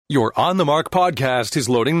Your On the Mark podcast is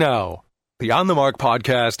loading now. The On the Mark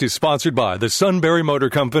podcast is sponsored by the Sunbury Motor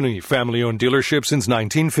Company, family-owned dealership since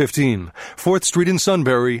 1915, 4th Street in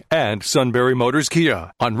Sunbury, and Sunbury Motors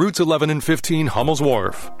Kia on routes 11 and 15 Hummel's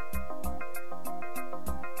Wharf.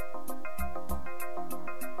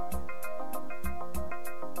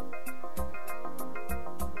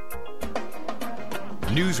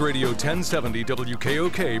 News Radio 1070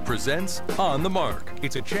 WKOK presents On the Mark.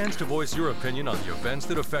 It's a chance to voice your opinion on the events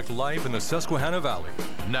that affect life in the Susquehanna Valley.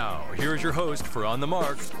 Now, here's your host for On the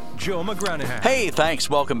Mark, Joe McGranaghan. Hey, thanks.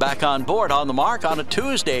 Welcome back on board On the Mark on a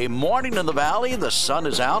Tuesday morning in the valley. The sun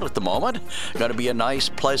is out at the moment. Going to be a nice,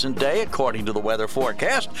 pleasant day according to the weather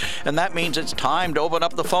forecast. And that means it's time to open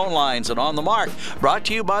up the phone lines and On the Mark. Brought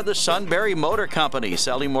to you by the Sunbury Motor Company,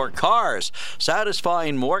 selling more cars,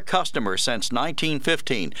 satisfying more customers since 1950.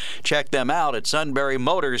 Check them out at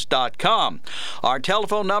sunburymotors.com. Our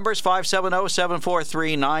telephone number is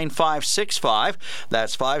 570-743-9565.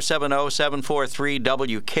 That's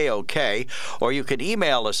 570-743-WKOK. Or you can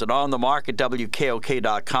email us at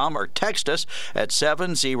onthemark@wkok.com or text us at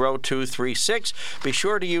 70236. Be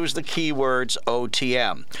sure to use the keywords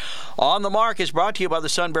OTM. On the Mark is brought to you by the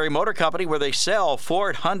Sunbury Motor Company, where they sell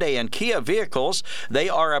Ford, Hyundai, and Kia vehicles. They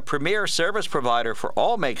are a premier service provider for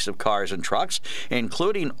all makes of cars and trucks,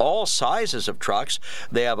 including all sizes of trucks.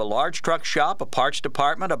 They have a large truck shop, a parts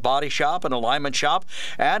department, a body shop, an alignment shop,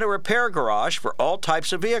 and a repair garage for all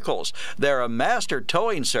types of vehicles. They're a master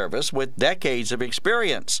towing service with decades of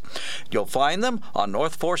experience. You'll find them on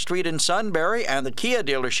North 4th Street in Sunbury and the Kia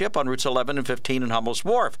dealership on routes 11 and 15 in Hummel's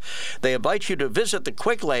Wharf. They invite you to visit the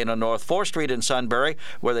Quick Lane on North 4th Street in Sunbury,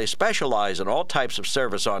 where they specialize in all types of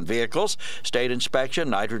service on vehicles, state inspection,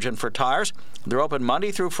 nitrogen for tires. They're open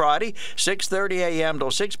Monday through Friday, 6:30 a.m.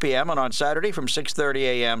 till 6 p.m., and on Saturday from 6:30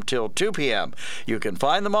 a.m. till 2 p.m. You can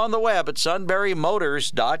find them on the web at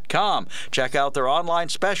sunburymotors.com. Check out their online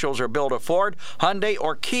specials or build a Ford, Hyundai,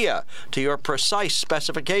 or Kia to your precise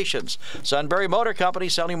specifications. Sunbury Motor Company,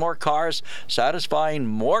 selling more cars, satisfying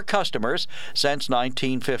more customers since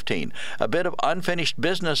 1915. A bit of unfinished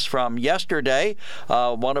business from yesterday.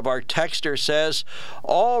 One of our texters says,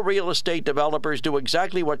 all real estate developers do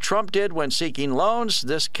exactly what Trump did when seeking loans.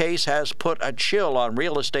 This case has put a chill on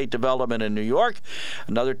real estate development in New York.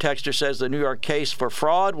 Another texter says the New York case for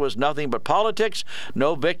fraud was nothing but politics.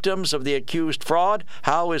 No victims of the accused fraud.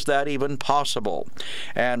 How is that even possible?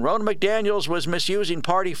 And Rona McDaniels was misusing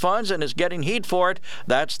party funds and is getting heat for it.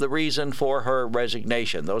 That's the reason for her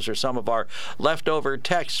resignation. Those are some of our leftover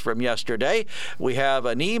texts from yesterday. We have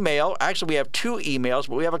an email. Actually, we have two emails,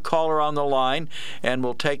 but we have a caller on the line, and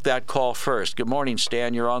we'll take that call first. Good morning,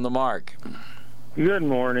 Stan. You're on the Mark. Good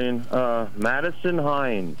morning. Madison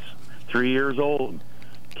Hines, 3 years old,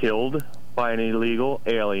 killed by an illegal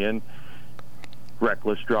alien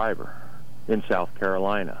reckless driver in South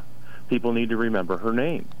Carolina. People need to remember her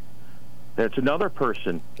name. That's another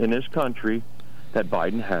person in this country that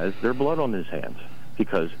Biden has their blood on his hands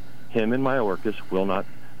because him and Mayorkas will not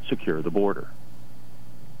secure the border.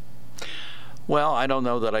 Well, I don't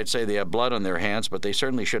know that I'd say they have blood on their hands, but they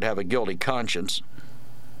certainly should have a guilty conscience.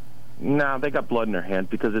 No, they got blood in their hands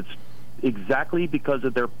because it's exactly because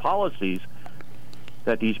of their policies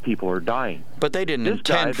that these people are dying. But they didn't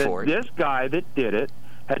intend for it. This guy that did it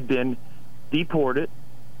had been deported,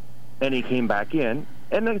 and he came back in,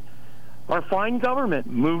 and our fine government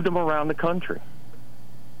moved him around the country.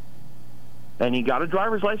 And he got a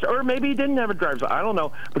driver's license, or maybe he didn't have a driver's license, I don't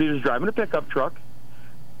know, but he was driving a pickup truck,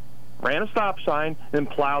 ran a stop sign, and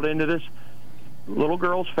plowed into this little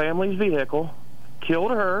girl's family's vehicle, killed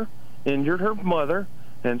her, injured her mother,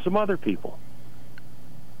 and some other people.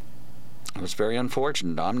 It's very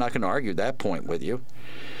unfortunate. I'm not going to argue that point with you.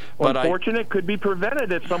 But unfortunate could be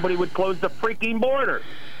prevented if somebody would close the freaking border.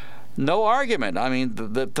 No argument. I mean,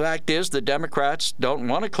 the fact is the Democrats don't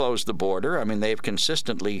want to close the border. I mean, they've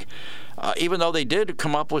consistently, even though they did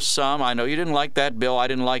come up with some, I know you didn't like that bill. I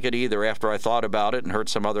didn't like it either after I thought about it and heard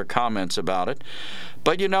some other comments about it.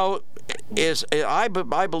 But, you know, I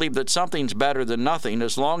believe that something's better than nothing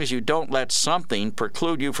as long as you don't let something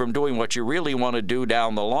preclude you from doing what you really want to do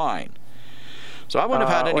down the line. So I wouldn't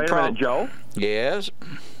have had any problem. Wait a minute, Joe? Yes?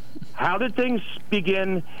 How did things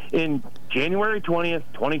begin in January 20th,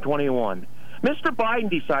 2021? Mr. Biden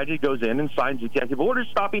decided he goes in and signs executive orders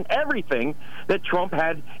stopping everything that Trump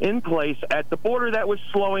had in place at the border that was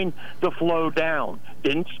slowing the flow down.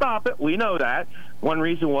 Didn't stop it. We know that. One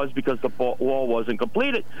reason was because the wall wasn't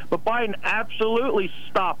completed. But Biden absolutely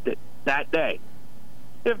stopped it that day.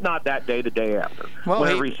 If not that day, the day after,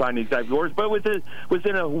 whenever he signed the executive orders. But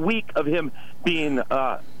within a week of him being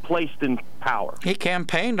placed in power. He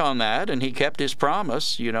campaigned on that, and he kept his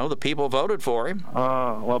promise. You know, the people voted for him.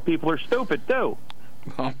 Well, people are stupid, too.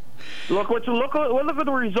 Well, Look at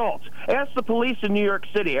the results. Ask the police in New York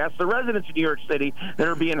City. Ask the residents in New York City that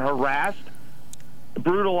are being harassed,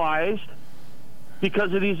 brutalized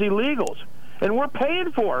because of these illegals. And we're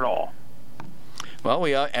paying for it all. well,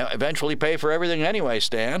 we eventually pay for everything anyway,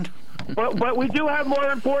 Stan. But we do have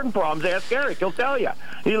more important problems. Ask Eric. He'll tell you.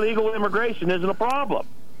 Illegal immigration isn't a problem.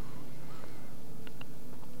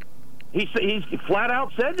 He's flat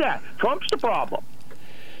out said that. Trump's the problem.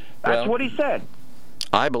 That's what he said.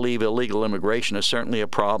 I believe illegal immigration is certainly a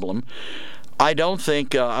problem. I don't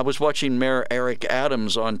think I was watching Mayor Eric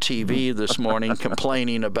Adams on TV this morning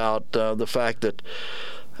complaining about the fact that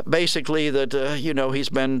basically that, he's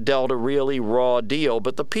been dealt a really raw deal.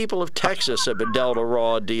 But the people of Texas have been dealt a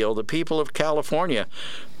raw deal. The people of California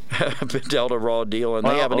have been dealt a raw deal, and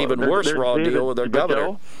they have an even worse raw deal with their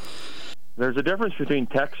governor. There's a difference between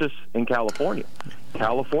Texas and California.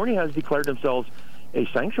 California has declared themselves a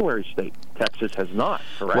sanctuary state. Texas has not,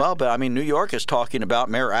 correct? Well, but I mean, New York is talking about,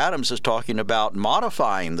 Mayor Adams is talking about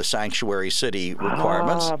modifying the sanctuary city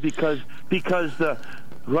requirements. Because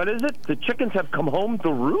what is it? The chickens have come home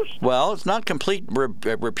to roost? Well, it's not complete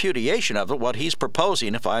repudiation of it. What he's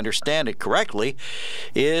proposing, if I understand it correctly,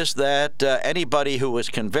 is that anybody who is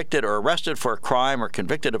convicted or arrested for a crime or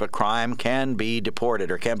convicted of a crime can be deported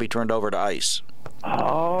or can be turned over to ICE.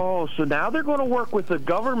 Oh, so now they're going to work with the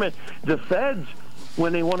government, the feds,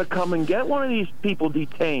 when they want to come and get one of these people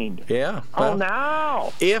detained. Yeah. Well,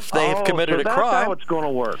 now. If they've committed a crime. That's how it's going to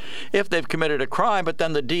work. If they've committed a crime, but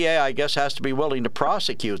then the DA, I guess, has to be willing to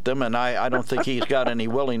prosecute them, and I don't think he's got any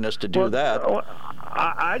willingness to do that.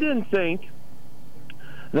 I didn't think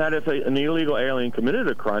that if an illegal alien committed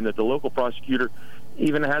a crime, that the local prosecutor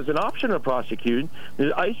even has an option of prosecuting.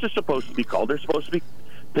 ICE is supposed to be called. They're supposed to be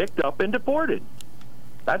picked up and deported.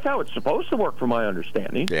 That's how it's supposed to work, from my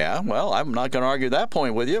understanding. Yeah, well, I'm not going to argue that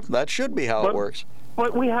point with you. That should be how it works.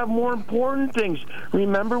 But we have more important things.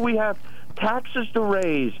 Remember, we have taxes to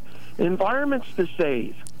raise, environments to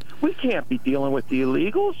save. We can't be dealing with the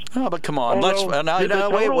illegals. Oh, but come on. Although Wait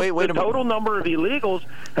a minute. The total number of illegals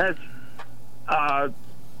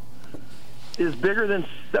is bigger than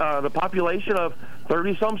the population of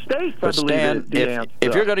 30-some states, but I believe. Stan,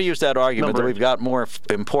 if you're going to use that argument that we've got more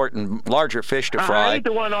important, larger fish to fry. I ain't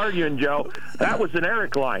the one arguing, Joe. That was an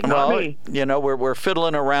Eric line, well, not me. We're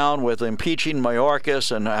fiddling around with impeaching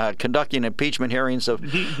Mayorkas and conducting impeachment hearings. Do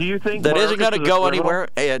you think that Mayorkas isn't going to is go a anywhere?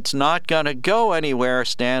 It's not going to go anywhere,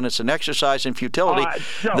 Stan. It's an exercise in futility.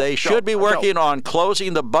 They should be working on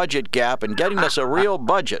closing the budget gap and getting us a real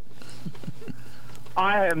budget.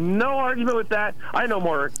 I have no argument with that. I know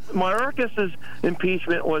Mayorkas'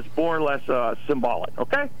 impeachment was more or less symbolic.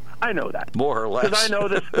 Okay, I know that. More or less. Because I know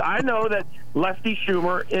this. I know that Lefty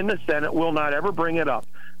Schumer in the Senate will not ever bring it up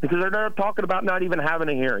because they're talking about not even having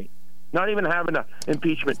a hearing, not even having an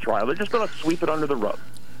impeachment trial. They're just going to sweep it under the rug.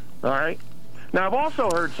 All right. Now I've also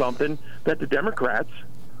heard something that the Democrats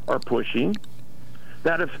are pushing,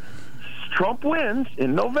 that if Trump wins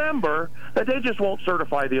in November, that they just won't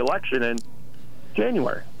certify the election in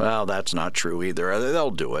January. Well, that's not true either.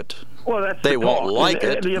 They'll do it. Well, that's they won't like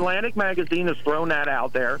it. The Atlantic magazine has thrown that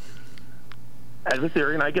out there as a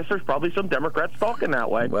theory, and I guess there's probably some Democrats talking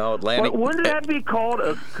that way. Well, Atlantic. But wouldn't that be called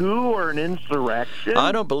a coup or an insurrection?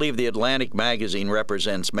 I don't believe the Atlantic magazine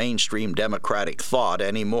represents mainstream Democratic thought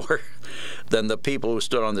any more than the people who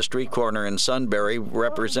stood on the street corner in Sunbury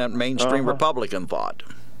represent mainstream Republican thought.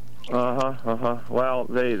 Well,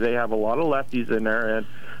 they have a lot of lefties in there, and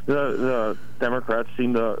the Democrats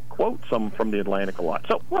seem to quote some from the Atlantic a lot.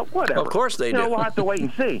 So, whatever. Of course they do. We'll have to wait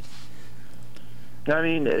and see. I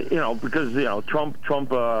mean, because, Trump,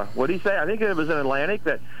 what did he say? I think it was in Atlantic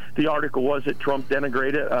that the article was that Trump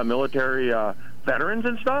denigrated military veterans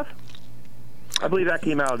and stuff. I believe that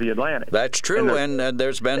came out of the Atlantic. That's true, and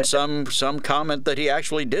there's been some comment that he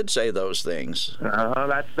actually did say those things.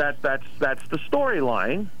 That's the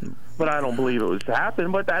storyline, but I don't believe it was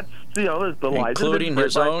happened. But that's the lies, including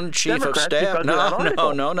his own chief of staff.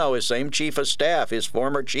 No, his same chief of staff, his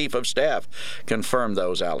former chief of staff, confirmed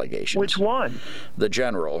those allegations. Which one? The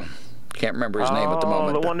general. Can't remember his name at the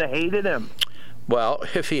moment. The one that hated him. Well,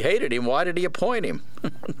 if he hated him, why did he appoint him?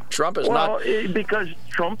 Trump is not... Well, because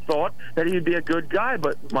Trump thought that he'd be a good guy,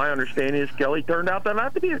 but my understanding is Kelly turned out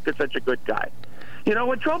not to be such a good guy.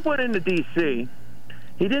 When Trump went into D.C.,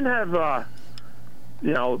 he didn't have,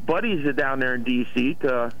 buddies down there in D.C.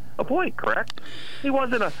 to appoint, correct? He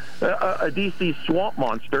wasn't a D.C. swamp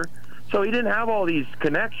monster, so he didn't have all these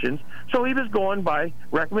connections. So he was going by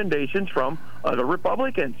recommendations from other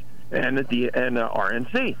Republicans. and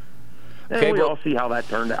RNC. And Okay, we all see how that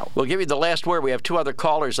turned out. We'll give you the last word. We have 2 other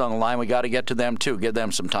callers on the line. We got to get to them, too. Give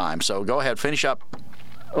them some time. So go ahead. Finish up.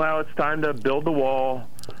 Well, it's time to build the wall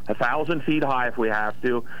 1,000 feet high if we have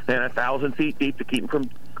to, and 1,000 feet deep to keep them from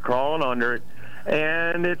crawling under it.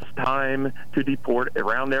 And it's time to deport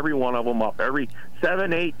around every one of them up. Every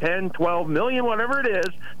 7, 8, 10, 12 million, whatever it is.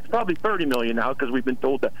 It's probably 30 million now because we've been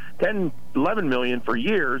told that 10, 11 million for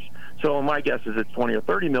years. So my guess is it's 20 or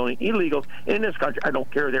 30 million illegals in this country. I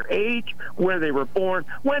don't care their age, where they were born,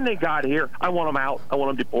 when they got here. I want them out. I want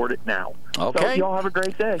them deported now. Okay. So y'all have a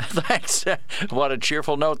great day. Thanks. What a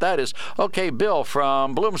cheerful note that is. Okay, Bill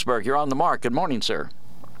from Bloomsburg, you're on the mark. Good morning, sir.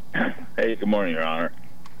 Hey, good morning, Your Honor.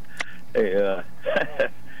 Hey,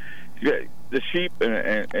 the sheep,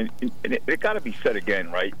 and it got to be said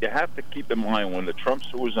again, right? You have to keep in mind when the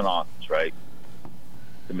Trumpster was in office, right?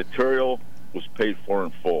 The material was paid for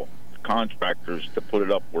in full. The contractors to put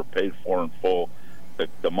it up were paid for in full.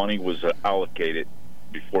 The money was allocated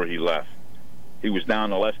before he left. He was down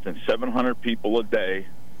to less than 700 people a day,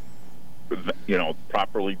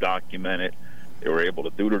 properly documented. They were able to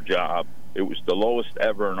do their job. It was the lowest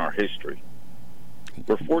ever in our history.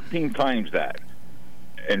 We're 14 times that,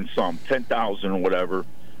 and some 10,000 or whatever.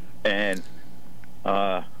 And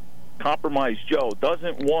Compromise Joe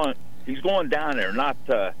doesn't want. He's going down there not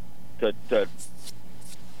to shut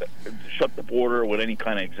the border with any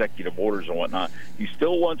kind of executive orders and whatnot. He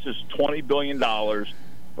still wants his $20 billion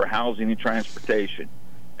for housing and transportation.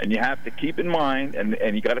 And you have to keep in mind,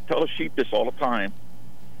 and you got to tell the sheep this all the time.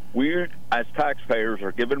 We, as taxpayers,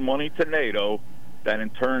 are giving money to NATO that in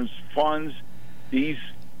turn funds these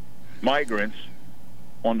migrants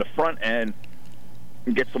on the front end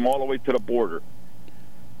and gets them all the way to the border.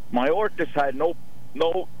 Mayorkas had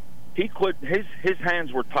his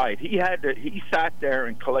hands were tied. He sat there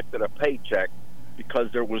and collected a paycheck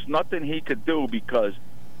because there was nothing he could do because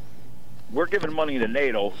we're giving money to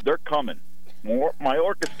NATO. They're coming.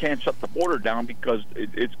 Mayorkas can't shut the border down because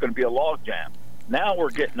it's going to be a logjam. Now we're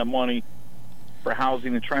getting the money for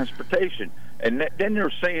housing and transportation. And then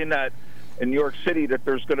they're saying that in New York City that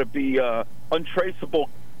there's going to be untraceable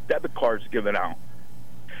debit cards given out.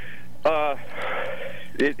 The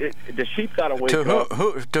sheep got to wake up.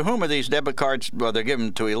 To whom are these debit cards? Well, they're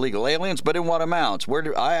given to illegal aliens, but in what amounts?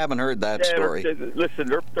 I haven't heard that story. Listen,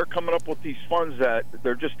 they're coming up with these funds that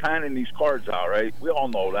they're just handing these cards out, right? We all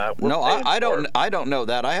know that. I don't know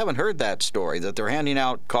that. I haven't heard that story that they're handing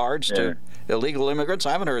out cards to illegal immigrants.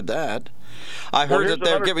 I haven't heard that. I heard that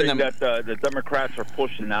they're giving them. That the Democrats are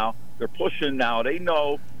pushing now. They're pushing now. They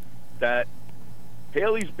know that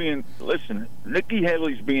Nikki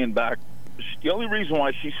Haley's being back. The only reason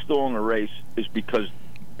why she's still in the race is because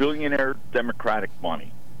billionaire Democratic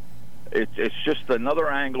money. It's just another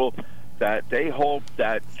angle that they hope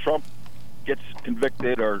that Trump gets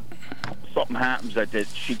convicted or something happens that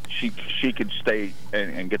she can stay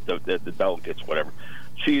and get the delegates, whatever.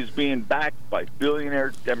 She is being backed by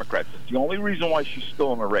billionaire Democrats. It's the only reason why she's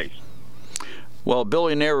still in the race. Well, a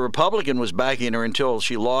billionaire Republican was backing her until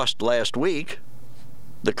she lost last week.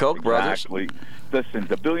 The Koch brothers. Exactly. Listen,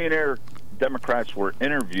 the billionaire Democrats were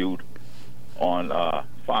interviewed on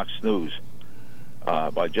Fox News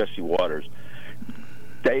by Jesse Waters.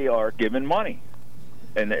 They are giving money.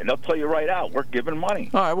 And they'll tell you right out, we're giving money.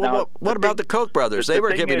 All right, well, what about the Koch brothers? They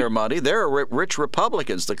were giving her money. They're rich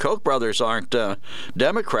Republicans. The Koch brothers aren't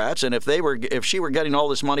Democrats, and if she were getting all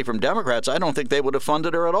this money from Democrats, I don't think they would have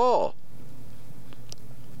funded her at all.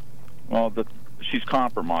 Well, she's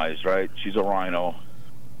compromised, right? She's a rhino.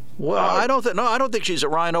 Well, I don't think she's a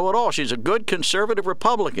rhino at all. She's a good conservative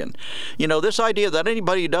Republican. This idea that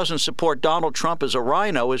anybody who doesn't support Donald Trump is a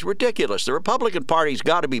rhino is ridiculous. The Republican Party's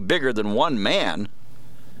got to be bigger than one man.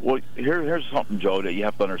 Well, here's something, Joe, that you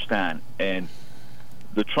have to understand. And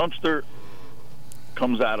the Trumpster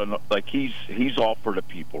comes out of he's all for the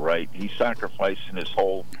people, right? He's sacrificing his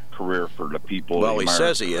whole career for the people. Well, he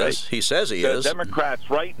says he right? is. He says he is. The Democrats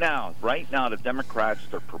right now, the Democrats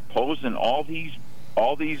are proposing all these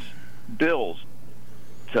bills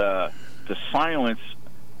to silence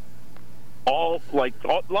a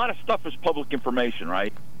lot of stuff is public information,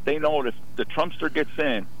 right? They know if the Trumpster gets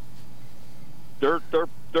in, they're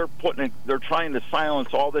trying to silence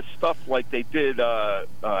all this stuff like they did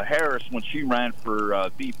Harris when she ran for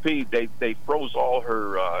VP. They froze all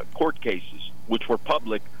her court cases, which were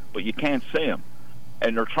public, but you can't see them.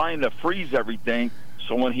 And they're trying to freeze everything,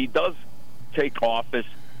 so when he does take office,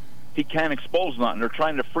 he can't expose nothing. They're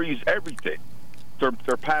trying to freeze everything.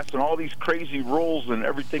 They're passing all these crazy rules and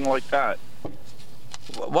everything like that.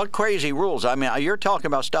 What crazy rules? I mean, you're talking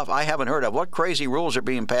about stuff I haven't heard of. What crazy rules are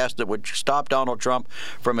being passed that would stop Donald Trump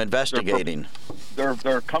from investigating?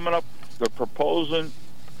 They're coming up. They're proposing,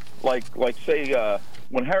 like say,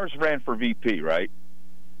 when Harris ran for VP, right?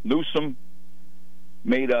 Newsom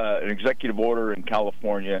made an executive order in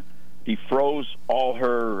California. He froze all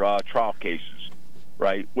her trial cases,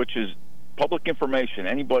 right? Which is public information.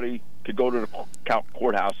 Anybody could go to the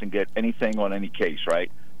courthouse and get anything on any case,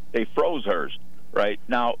 right? They froze hers, right?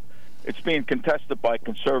 Now, it's being contested by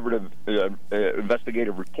conservative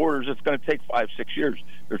investigative reporters. It's going to take 5-6 years.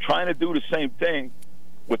 They're trying to do the same thing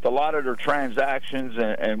with a lot of their transactions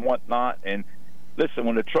and whatnot. And listen,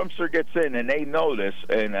 when the Trumpster gets in, and they know this,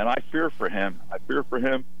 and I fear for him.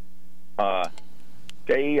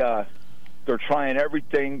 They're trying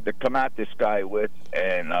everything to come at this guy with,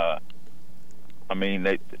 and I mean,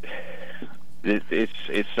 it's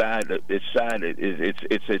sad. It's sad.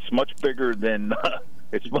 It's much bigger than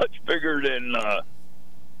it's much bigger than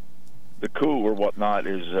the coup or whatnot.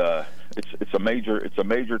 It's a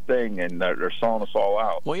major thing, and they're selling us all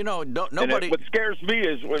out. Well, nobody. What scares me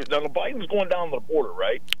is when Biden's going down the border,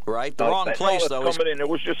 right? Right, the wrong place though. Coming in, there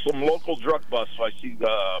was just some local drug busts. So I see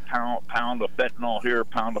pound of fentanyl here,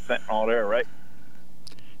 pound of fentanyl there, right?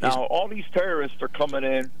 Now all these terrorists are coming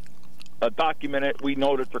in. Documented. We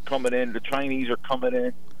know that they're coming in. The Chinese are coming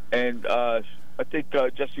in, and I think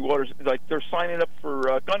Jesse Waters, like, they're signing up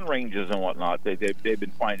for gun ranges and whatnot. They've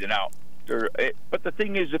been finding out. But the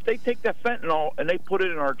thing is, if they take that fentanyl and they put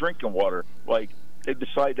it in our drinking water, like they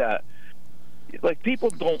decide that, like,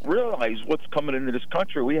 people don't realize what's coming into this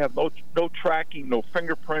country. We have no tracking, no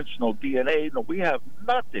fingerprints, no DNA. No, we have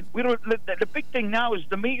nothing. We don't. The big thing now is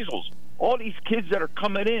the measles. All these kids that are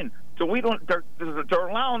coming in. So we don't. They're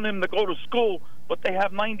allowing them to go to school, but they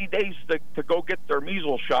have 90 days to go get their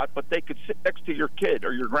measles shot. But they could sit next to your kid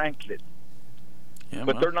or your grandkid. Yeah,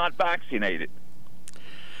 but they're not vaccinated.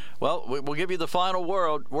 Well, we'll give you the final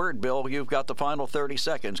word, Bill. You've got the final 30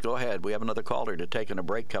 seconds. Go ahead. We have another caller to take in a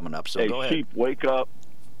break coming up. So go ahead. Sheep, wake up,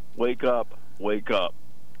 wake up, wake up.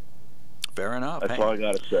 Fair enough. That's all I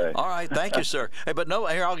got to say. All right. Thank you, sir. Hey, but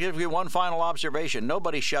here, I'll give you one final observation.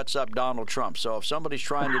 Nobody shuts up Donald Trump. So if somebody's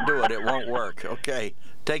trying to do it, it won't work. Okay.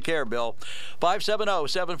 Take care, Bill.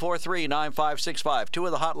 570-743-9565. Two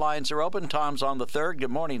of the hotlines are open. Tom's on the third.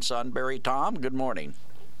 Good morning, Sunbury. Tom, good morning.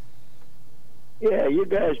 Yeah, you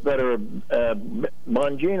guys better.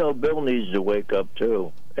 Bongino Bill needs to wake up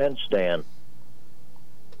too, and Stan.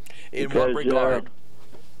 In what regard?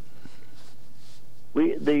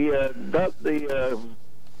 The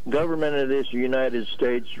government of this United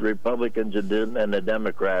States, Republicans and the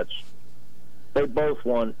Democrats, they both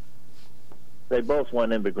want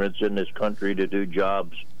immigrants in this country to do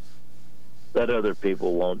jobs that other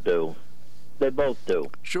people won't do. They both do.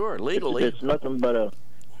 Sure, legally. It's nothing but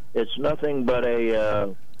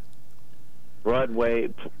a Broadway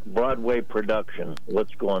production.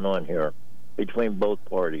 What's going on here between both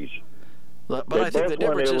parties? But I think the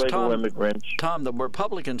difference is, Tom, the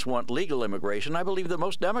Republicans want legal immigration. I believe that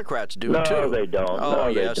most Democrats do too. No, they don't. Oh,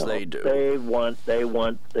 yes, they do. They want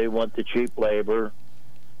the cheap labor.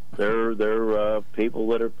 They're people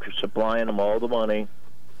that are supplying them all the money.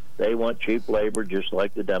 They want cheap labor, just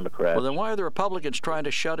like the Democrats. Well, then why are the Republicans trying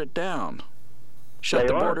to shut it down? Shut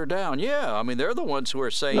the border down? Yeah, I mean, they're the ones who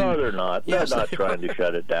are saying. No, they're not. Yes, they're not trying to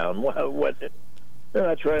shut it down. What? They're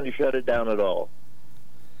not trying to shut it down at all.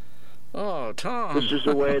 Oh, Tom. This is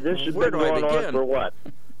the way. This has been going on for what?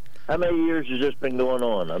 How many years has this been going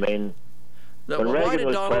on? I mean, when Reagan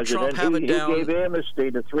was president, he gave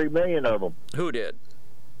amnesty to 3 million of them. Who did?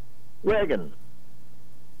 Reagan.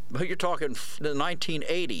 But you're talking the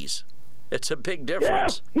 1980s. It's a big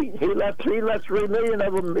difference. Yeah, he left 3 million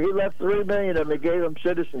of them. He left 3 million of them. He gave them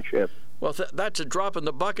citizenship. Well, that's a drop in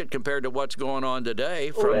the bucket compared to what's going on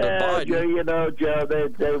today from the Biden. Joe, Joe,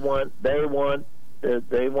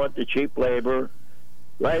 they want the cheap labor.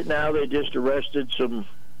 Right now, they just arrested some.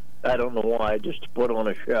 I don't know why, just to put on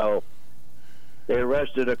a show. They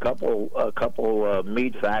arrested a couple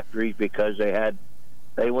meat factories because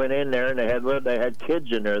they went in there and they had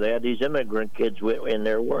kids in there. They had these immigrant kids in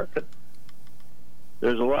there working.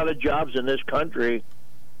 There's a lot of jobs in this country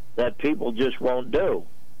that people just won't do.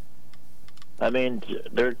 I mean,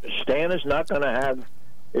 Stan is not going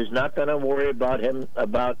to worry about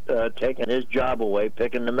taking his job away,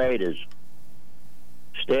 picking tomatoes.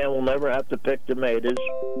 Stan will never have to pick tomatoes.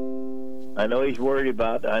 I know he's worried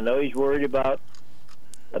about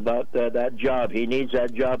that job. He needs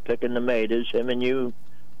that job picking tomatoes. Him and you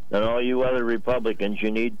and all you other Republicans, you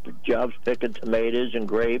need jobs picking tomatoes and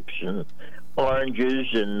grapes and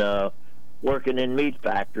oranges and working in meat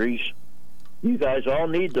factories. You guys all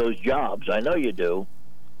need those jobs. I know you do.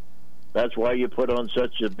 That's why you put on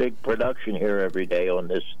such a big production here every day on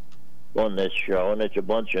this show, and it's a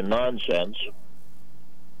bunch of nonsense.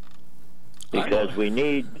 Because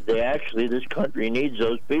this country needs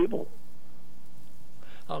those people.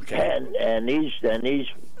 Okay. And these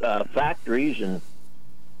factories and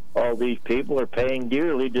all these people are paying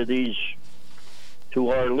dearly to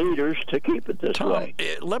our leaders to keep it this way.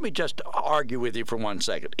 Let me just argue with you for 1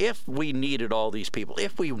 second. If we needed all these people,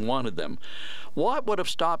 if we wanted them, what would have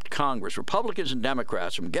stopped Congress, Republicans and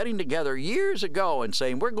Democrats, from getting together years ago and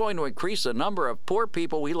saying, we're going to increase the number of poor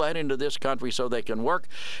people we let into this country so they can work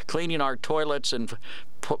cleaning our toilets and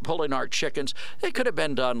pulling our chickens? It could have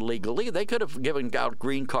been done legally. They could have given out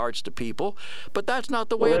green cards to people, but that's not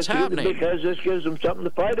the way it's happening. Because this gives them something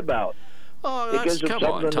to fight about. Oh, it gives them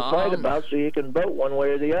something to fight about, so you can vote one way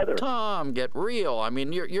or the other. Tom, get real. I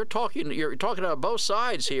mean, you're talking about both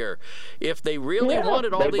sides here. If they really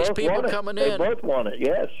wanted all these people coming in, they both want it.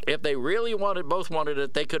 Yes. If they really both wanted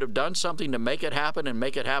it, they could have done something to make it happen and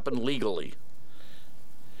make it happen legally.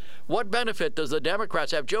 What benefit does the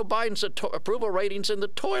Democrats have? Joe Biden's approval ratings in the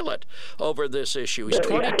toilet over this issue. He's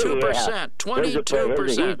 22%.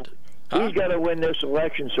 22%. He's got to win this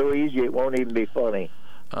election so easy it won't even be funny.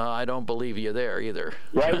 I don't believe you there either.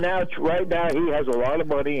 Right now, he has a lot of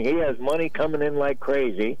money. He has money coming in like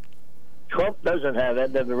crazy. Trump doesn't have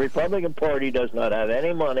it. The Republican Party does not have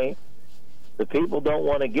any money. The people don't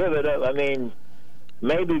want to give it up. I mean,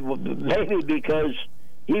 maybe because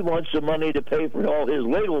he wants the money to pay for all his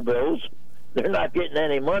legal bills. They're not getting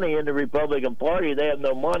any money in the Republican Party. They have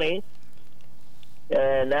no money.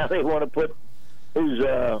 And now they want to put his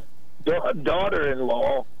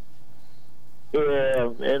daughter-in-law in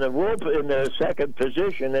the second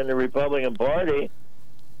position in the Republican Party.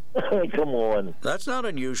 Come on. That's not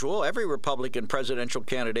unusual. Every Republican presidential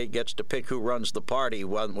candidate gets to pick who runs the party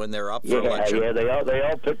when they're up for election. Yeah, they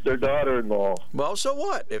all pick their daughter-in-law. Well, so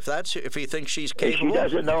what? If he thinks she's capable. She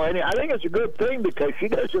doesn't know any. I think it's a good thing because she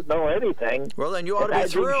doesn't know anything. Well, then you ought to be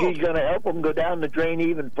thrilled. I think she's going to help them go down the drain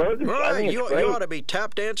even further. Right. You ought to be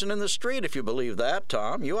tap dancing in the street if you believe that,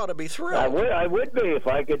 Tom. You ought to be thrilled. I would be if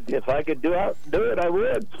I could do it. I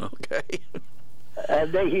would. Okay.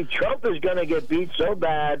 And Trump is going to get beat so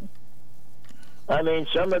bad. I mean,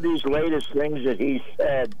 some of these latest things that he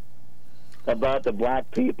said about the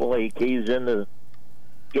black people, he's into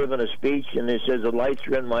giving a speech, and he says, the lights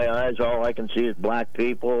are in my eyes, all I can see is black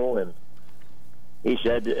people. And he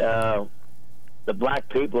said the black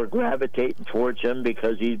people are gravitating towards him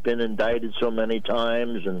because he's been indicted so many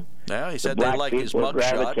times. And yeah, he said they like his mugshot.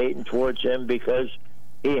 Gravitating towards him because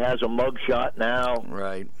he has a mugshot now.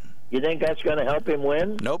 Right. You think that's going to help him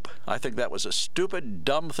win? Nope. I think that was a stupid,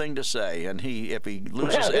 dumb thing to say. And if he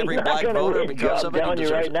loses every black voter because of it, I'm telling you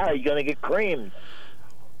right now, he's going to get creamed.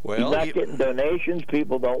 Well, he's not getting donations.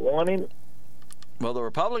 People don't want him. Well, the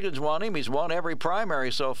Republicans want him. He's won every primary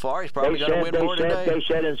so far. He's probably going to win more today. They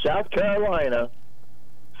said in South Carolina,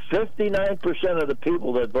 59% of the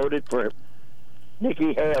people that voted for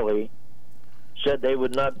Nikki Haley said they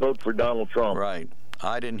would not vote for Donald Trump. Right.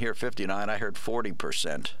 I didn't hear 59. I heard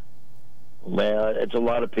 40%. Well, it's a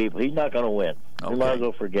lot of people. He's not going to win. Okay. You might as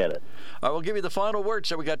well forget it. I will give you the final word,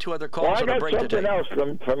 so we got two other calls on the break to take. I got something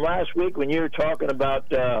else from last week when you were talking about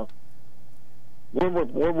where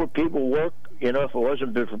would people work, if it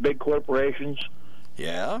wasn't for big corporations.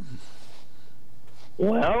 Yeah.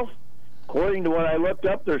 Well, according to what I looked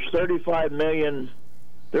up, there's 35 million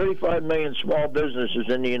small businesses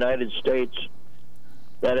in the United States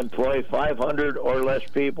that employ 500 or less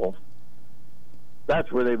people.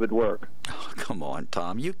 That's where they would work. Oh, come on,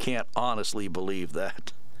 Tom. You can't honestly believe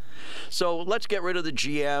that. So let's get rid of the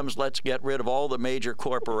GMs. Let's get rid of all the major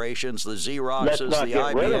corporations, the Xeroxes, the IBMs. Let's not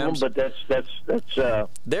get rid of them, but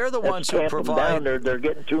that's they're the ones who provide. They're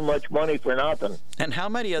getting too much money for nothing. And how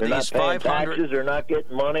many of they're these not 500? Taxes, they're not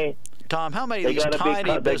getting money. Tom, how many of these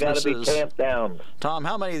tiny businesses? They got to be tamped down. Tom,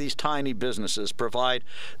 how many of these tiny businesses provide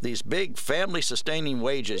these big family-sustaining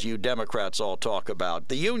wages you Democrats all talk about?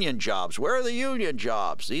 The union jobs. Where are the union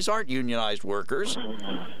jobs? These aren't unionized workers.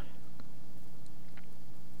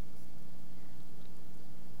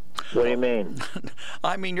 What do you mean?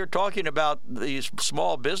 I mean, you're talking about these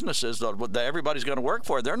small businesses that everybody's going to work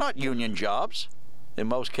for. They're not union jobs. In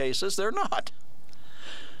most cases, they're not.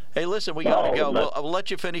 Hey, listen, we got to go. We'll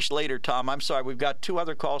let you finish later, Tom. I'm sorry. We've got two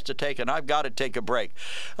other calls to take, and I've got to take a break.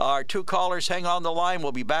 Our two callers, hang on the line.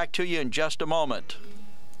 We'll be back to you in just a moment.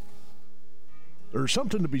 There's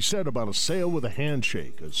something to be said about a sale with a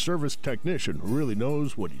handshake. A service technician who really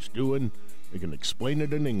knows what he's doing. They can explain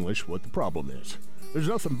it in English what the problem is. There's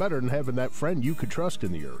nothing better than having that friend you could trust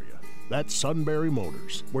in the area. That's Sunbury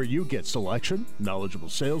Motors, where you get selection, knowledgeable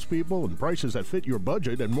salespeople, and prices that fit your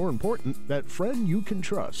budget, and more important, that friend you can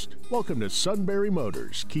trust. Welcome to Sunbury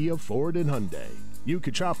Motors, Kia, Ford, and Hyundai. You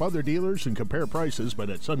can shop other dealers and compare prices, but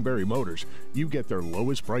at Sunbury Motors, you get their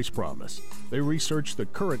lowest price promise. They research the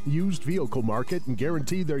current used vehicle market and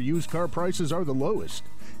guarantee their used car prices are the lowest.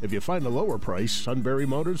 If you find a lower price, Sunbury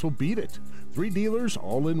Motors will beat it. 3 dealers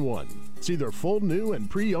all in one. See their full new and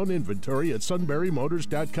pre-owned inventory at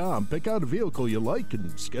sunburymotors.com. Pick out a vehicle you like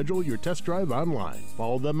and schedule your test drive online.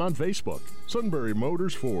 Follow them on Facebook. Sunbury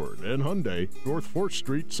Motors Ford and Hyundai, North 4th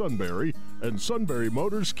Street, Sunbury, and Sunbury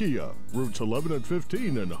Motors Kia, routes 11 and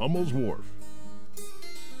 15 in Hummel's Wharf.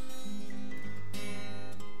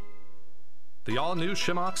 The all-new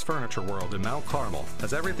Shimmock's Furniture World in Mount Carmel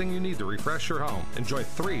has everything you need to refresh your home. Enjoy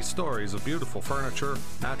 3 stories of beautiful furniture,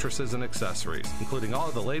 mattresses, and accessories, including all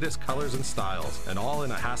of the latest colors and styles, and all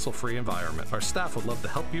in a hassle-free environment. Our staff would love to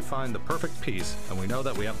help you find the perfect piece, and we know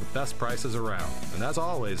that we have the best prices around. And as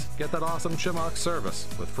always, get that awesome Shimmock's service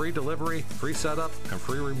with free delivery, free setup, and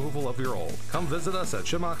free removal of your old. Come visit us at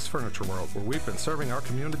Shimmock's Furniture World, where we've been serving our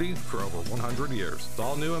community for over 100 years. It's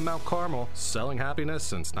all new in Mount Carmel, selling happiness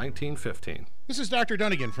since 1915. This is Dr.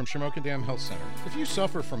 Dunnigan from Shamokin Dam Health Center. If you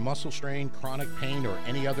suffer from muscle strain, chronic pain, or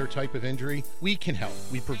any other type of injury, we can help.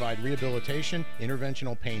 We provide rehabilitation,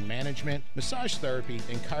 interventional pain management, massage therapy,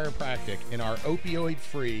 and chiropractic in our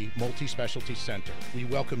opioid-free multi-specialty center. We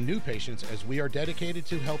welcome new patients as we are dedicated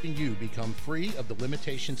to helping you become free of the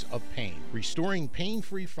limitations of pain, restoring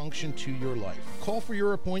pain-free function to your life. Call for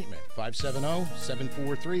your appointment,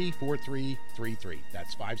 570-743-4333.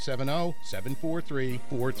 That's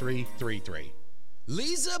 570-743-4333.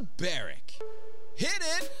 Lisa Barrick. Hit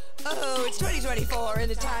it! Oh, it's 2024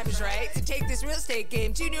 and the time is right to take this real estate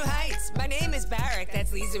game to new heights. My name is Barrick,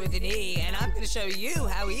 that's Lisa with an E, and I'm going to show you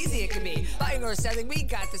how easy it can be. Buying or selling, we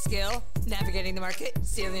got the skill. Navigating the market,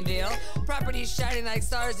 sealing deal. Properties shining like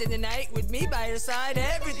stars in the night. With me by your side,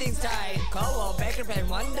 everything's tight. Call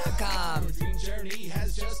BankerPen1.com. Your dream journey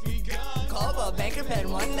has just begun. Call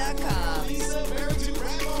BankerPen1.com. Lisa Barrick to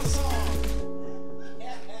rap on song.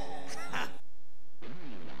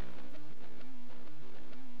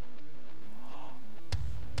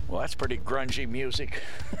 Well, that's pretty grungy music.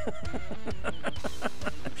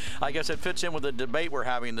 I guess it fits in with the debate we're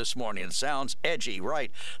having this morning. It sounds edgy,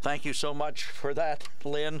 right? Thank you so much for that,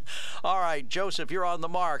 Lynn. All right, Joseph, you're on the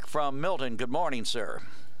mark from Milton. Good morning, sir.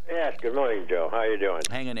 Yes, good morning, Joe. How you doing?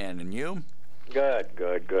 Hanging in, and you? Good.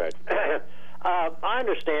 I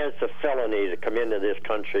understand it's a felony to come into this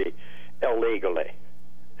country illegally.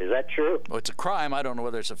 Is that true? Well, it's a crime. I don't know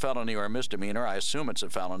whether it's a felony or a misdemeanor. I assume it's a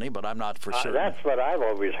felony, but I'm not for certain. That's what I've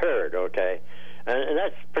always heard, okay? And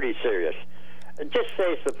that's pretty serious. Just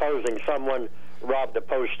say, supposing someone robbed a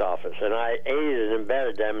post office and I aided and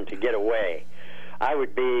abetted them to get away. I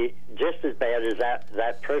would be just as bad as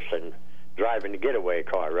that person driving the getaway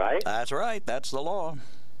car, right? That's right. That's the law.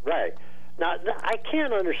 Right. Now, I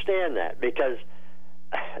can't understand that because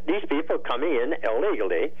these people coming in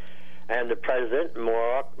illegally, and the president,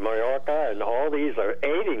 Mallorca, and all these are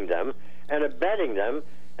aiding them and abetting them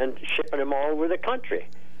and shipping them all over the country.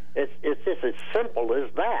 It's just as simple as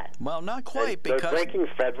that. Well, not quite, because they're breaking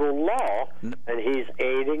federal law, and he's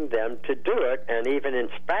aiding them to do it and even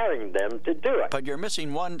inspiring them to do it. But you're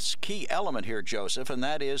missing one key element here, Joseph, and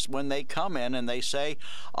that is when they come in and they say,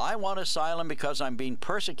 I want asylum because I'm being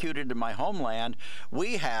persecuted in my homeland.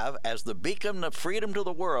 We have, as the beacon of freedom to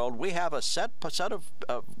the world, we have a set of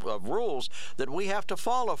rules that we have to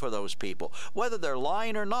follow for those people, whether they're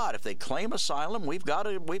lying or not. If they claim asylum, we've got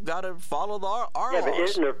to follow our laws. But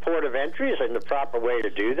isn't there port of entry isn't the proper way to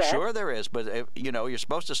do that? Sure there is, but you're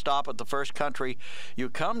supposed to stop at the first country you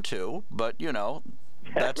come to, but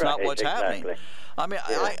that's right, not what's happening. I mean,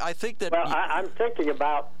 yeah. I think that... Well, I'm thinking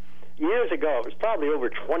about years ago, it was probably over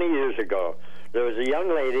 20 years ago, there was a young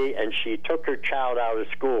lady and she took her child out of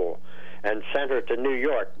school and sent her to New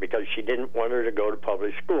York because she didn't want her to go to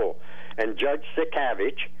public school. And Judge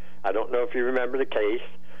Sikavich, I don't know if you remember the case,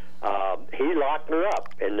 he locked her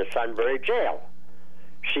up in the Sunbury jail.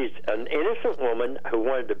 She's an innocent woman who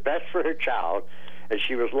wanted the best for her child, and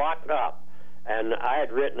she was locked up. And I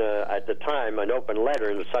had written, at the time, an open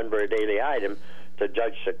letter in the Sunbury Daily Item to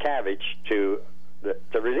Judge Sikavich to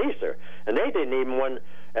release her. And they didn't even want,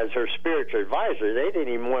 as her spiritual advisor, they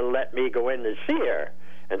didn't even want to let me go in and see her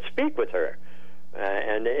and speak with her.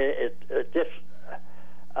 And it just,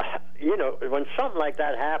 when something like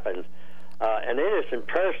that happens, an innocent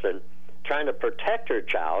person trying to protect her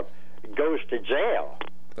child goes to jail.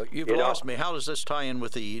 You've lost me. How does this tie in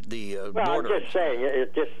with the well, border? I'm just saying,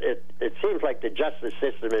 it seems like the justice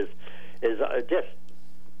system is just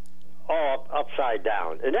all upside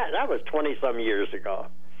down. And that was 20-some years ago.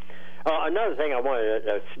 Another thing I wanted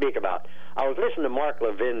to speak about, I was listening to Mark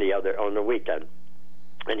Levin on the weekend,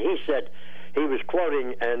 and he said he was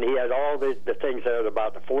quoting, and he had all the things that are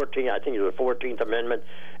about the 14th Amendment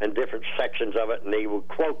and different sections of it, and he would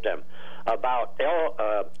quote them about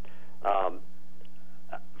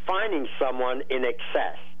finding someone in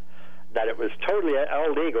excess, that it was totally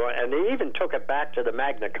illegal, and they even took it back to the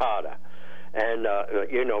Magna Carta, and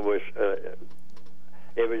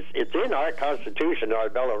it's in our Constitution, our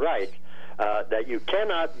Bill of Rights, that you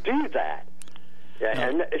cannot do that. Yeah, no.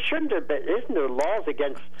 And isn't there laws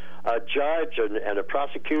against a judge and a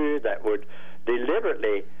prosecutor that would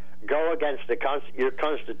deliberately go against your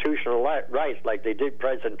constitutional rights, like they did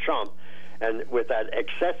President Trump, and with that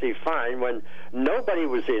excessive fine when nobody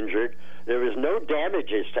was injured, there was no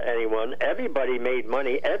damages to anyone, everybody made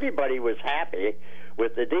money, everybody was happy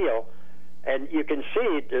with the deal, and you can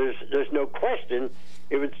see there's no question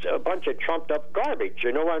it was a bunch of trumped-up garbage.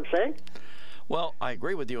 You know what I'm saying? Well, I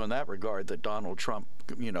agree with you in that regard that Donald Trump,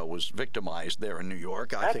 was victimized there in New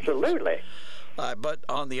York. Absolutely. But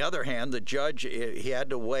on the other hand, the judge, he had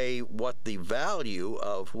to weigh what the value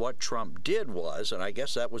of what Trump did was, and I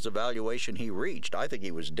guess that was the valuation he reached. I think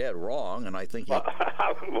he was dead wrong, and I think he...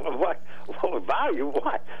 What value?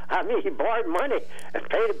 What? I mean, he borrowed money and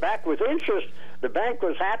paid it back with interest. The bank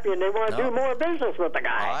was happy, and they want to do more business with the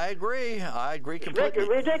guy. I agree completely. It's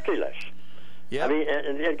ridiculous. Yeah. I mean,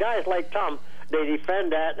 and guys like Tom, they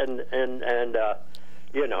defend that, and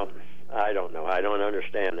I don't know. I don't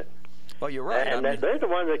understand it. Well, you're right. And they're the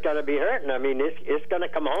ones that's going to be hurting. I mean, it's going to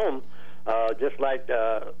come home, just like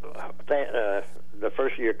the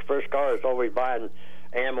first car is always buying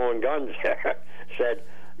ammo and guns. Said,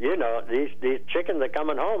 these chickens are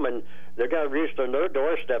coming home, and they're going to reach on their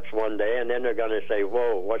doorsteps one day, and then they're going to say,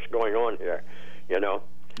 "Whoa, what's going on here?"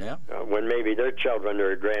 Yeah. When maybe their children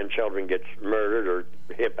or grandchildren gets murdered or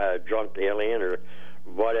hit by a drunk alien or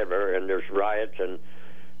whatever, and there's riots and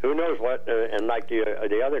who knows what. And like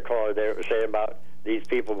the other caller there was saying about these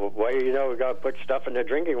people, well, we got to put stuff in their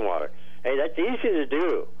drinking water. Hey, that's easy to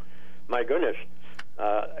do. My goodness.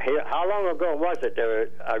 How long ago was it?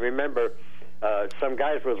 I remember some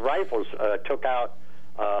guys with rifles took out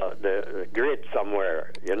the grid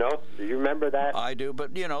somewhere, Do you remember that? I do,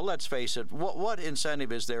 but, let's face it. What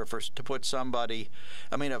incentive is there to put somebody...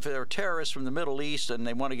 I mean, if they're terrorists from the Middle East and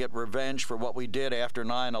they want to get revenge for what we did after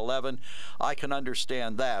 9/11, I can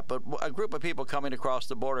understand that. But a group of people coming across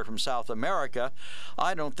the border from South America,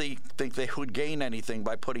 I don't think they would gain anything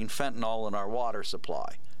by putting fentanyl in our water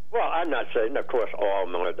supply. Well, I'm not saying, of course, all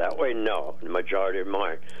of them are that way. No, the majority of them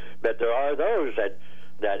aren't. But there are those that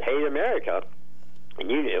hate America. And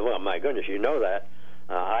well, my goodness, you know that.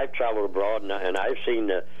 I've traveled abroad, and I've seen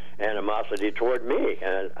the animosity toward me.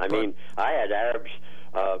 And I mean, I had Arabs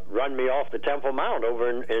run me off the Temple Mount over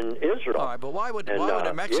in Israel. All right, but why would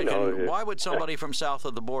a Mexican, why would somebody from south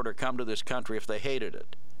of the border come to this country if they hated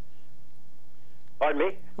it? Pardon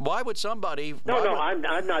me? Why would somebody... I'm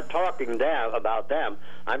not talking about them.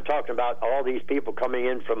 I'm talking about all these people coming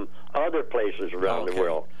in from other places around the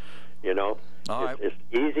world, All right. It's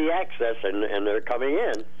easy access, and they're coming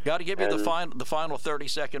in. Got to give you the final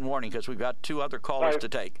 30-second warning because we've got two other callers to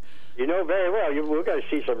take. You know very well. We're going to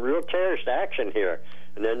see some real terrorist action here,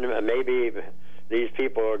 and then maybe these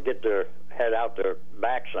people will get their head out their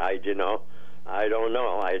backside. I don't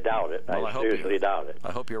know. I doubt it. Well, I seriously doubt it.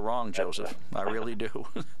 I hope you're wrong, Joseph. I really do.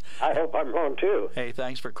 I hope I'm wrong, too. Hey,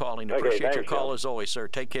 thanks for calling. Appreciate your call as always, sir.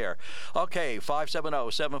 Take care. Okay,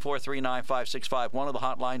 570-743-9565. One of the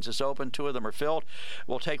hotlines is open. Two of them are filled.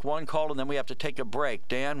 We'll take one call, and then we have to take a break.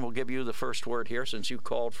 Dan, we'll give you the first word here since you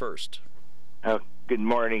called first. Good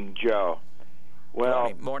morning, Joe.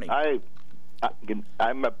 Well, morning.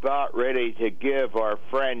 I'm about ready to give our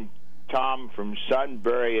friend Tom from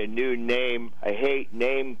Sunbury a new name. I hate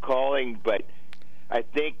name calling, but I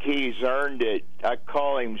think he's earned it. I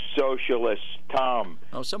call him Socialist Tom.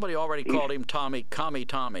 Oh, somebody already called him Commie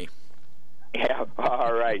Tommy. Yeah,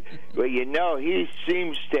 all right. Well, he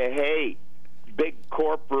seems to hate big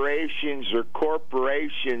corporations or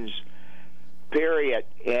corporations, period.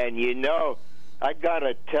 And, I got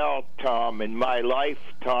to tell Tom, in my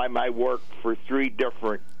lifetime, I worked for 3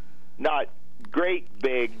 different, not great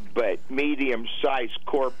big, but medium-sized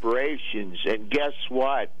corporations. And guess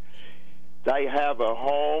what? I have a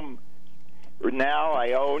home. Now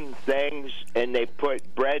I own things, and they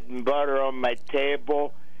put bread and butter on my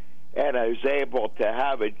table, and I was able to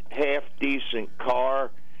have a half-decent car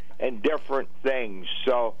and different things.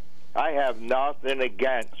 So I have nothing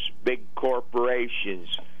against big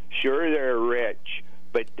corporations. Sure, they're rich,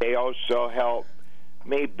 but they also help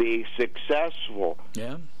me be successful.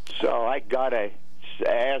 Yeah. So I got to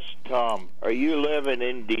ask Tom, are you living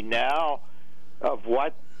in denial of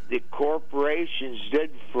what the corporations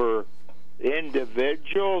did for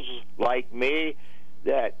individuals like me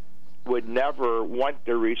that would never want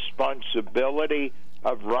the responsibility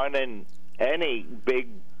of running any big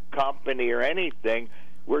company or anything?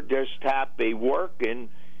 We're just happy working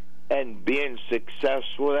and being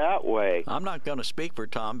successful that way. I'm not going to speak for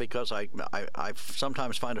Tom because I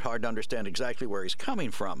sometimes find it hard to understand exactly where he's coming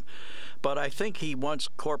from. But I think he wants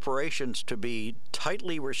corporations to be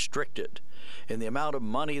tightly restricted in the amount of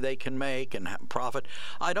money they can make and profit.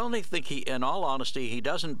 I don't think he, in all honesty, he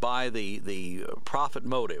doesn't buy the profit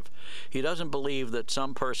motive. He doesn't believe that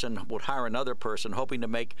some person would hire another person hoping to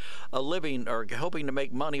make a living or hoping to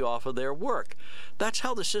make money off of their work. That's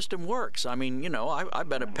how the system works. I mean, you know, I've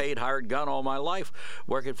been a paid hired gun all my life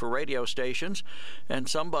working for radio stations, and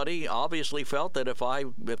somebody obviously felt that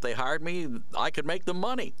if they hired me, I could make them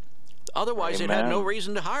money. Otherwise, Amen. It had no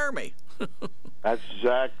reason to hire me. That's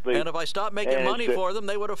exactly. And if I stopped making money for them,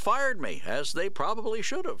 they would have fired me, as they probably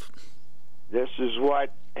should have. This is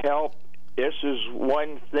what helped. This is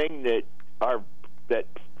one thing that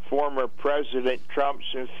former President Trump's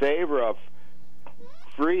in favor of: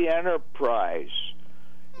 free enterprise.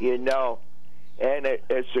 You know, and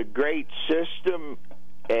it's a great system,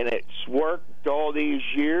 and it's worked all these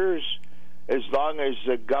years, as long as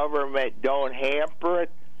the government don't hamper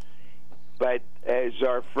it. But as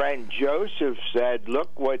our friend Joseph said,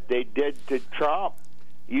 look what they did to Trump.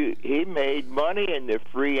 He made money in the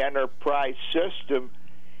free enterprise system,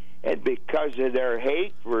 and because of their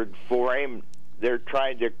hatred for him, they're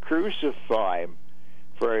trying to crucify him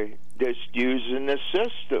for just using the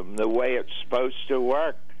system the way it's supposed to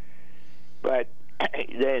work. But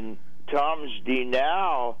then Tom's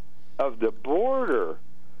denial of the border,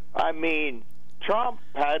 I mean, Trump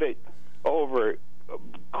had it over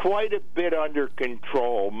quite a bit under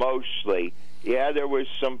control, mostly. Yeah, there was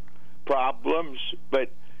some problems, but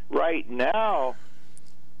right now,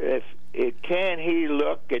 can he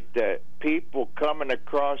look at the people coming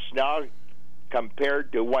across now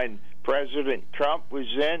compared to when President Trump was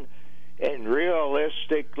in and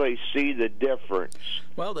realistically see the difference?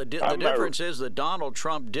 Well, the difference is that Donald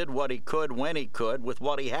Trump did what he could when he could with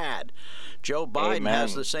what he had. Joe Biden Amen.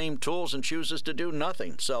 has the same tools and chooses to do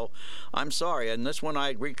nothing. So I'm sorry. And this one I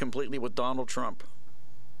agree completely with Donald Trump.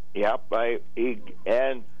 Yep.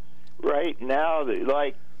 And right now,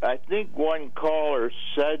 like, I think one caller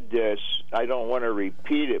said this, I don't want to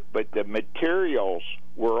repeat it, but the materials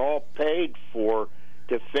were all paid for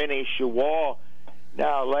to finish the wall.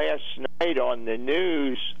 Now, last night on the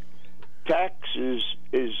news, Texas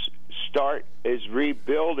is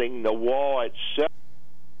rebuilding the wall itself.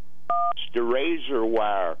 The razor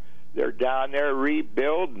wire. They're down there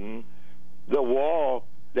rebuilding the wall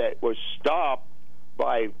that was stopped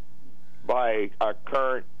by our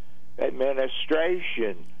current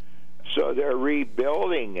administration. So they're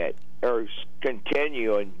rebuilding it, or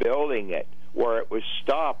continuing building it where it was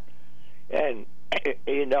stopped. And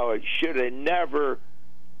you know,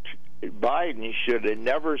 Biden should have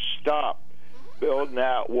never stopped building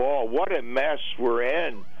that wall. What a mess we're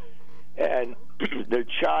in. And the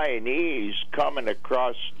Chinese coming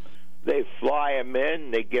across, they fly them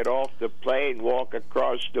in, they get off the plane, walk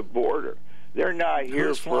across the border. They're not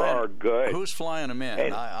here for our good. Who's flying them in?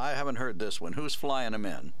 And I haven't heard this one. Who's flying them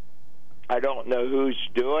in? I don't know who's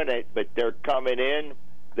doing it, but they're coming in,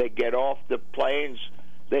 they get off the planes,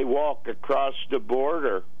 they walk across the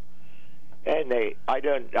border, and I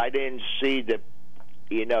didn't see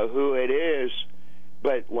who it is,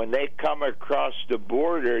 but when they come across the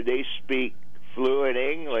border, they speak fluent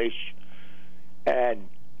English, and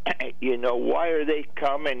why are they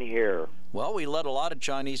coming here? Well, we let a lot of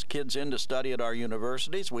Chinese kids in to study at our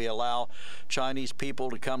universities. We allow Chinese people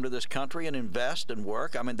to come to this country and invest and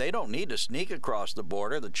work. I mean, they don't need to sneak across the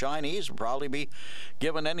border. The Chinese would probably be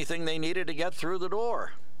given anything they needed to get through the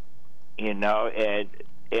door. And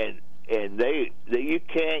they you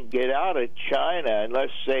can't get out of China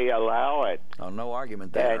unless they allow it. Oh, no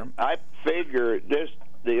argument there. And I figure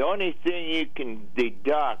the only thing you can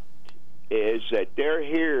deduct is that they're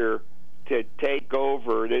here to take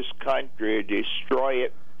over this country, destroy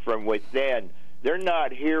it from within. They're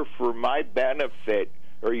not here for my benefit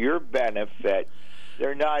or your benefit.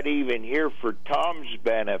 They're not even here for Tom's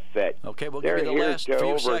benefit. Okay, we'll They're give you the last here to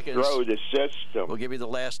few overthrow seconds. the system. We'll give you the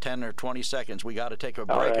last 10 or 20 seconds. We got to take a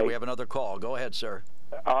break, and we have another call. Go ahead, sir.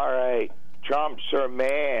 All right. Trump's our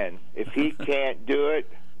man. If he can't do it,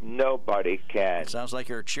 nobody can. Sounds like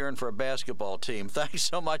you're cheering for a basketball team. Thanks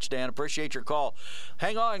so much, Dan. Appreciate your call.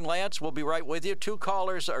 Hang on, Lance. We'll be right with you. Two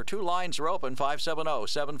lines are open,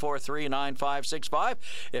 570-743-9565.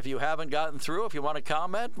 If you haven't gotten through, if you want to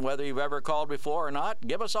comment, whether you've ever called before or not,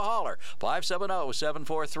 give us a holler.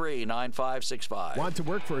 570-743-9565. Want to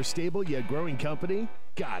work for a stable yet growing company?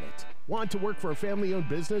 Got it. Want to work for a family-owned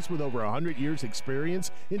business with over 100 years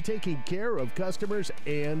experience in taking care of customers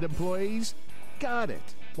and employees? Got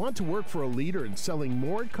it. Want to work for a leader in selling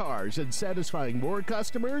more cars and satisfying more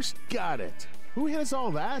customers? Got it. Who has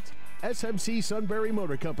all that? SMC Sunbury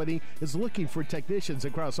Motor Company is looking for technicians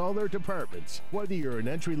across all their departments. Whether you're an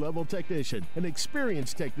entry-level technician, an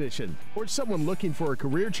experienced technician, or someone looking for a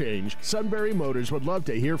career change, Sunbury Motors would love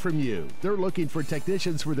to hear from you. They're looking for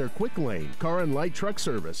technicians for their quick lane, car and light truck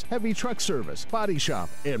service, heavy truck service, body shop,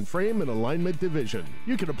 and frame and alignment division.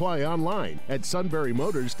 You can apply online at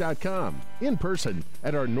sunburymotors.com, in person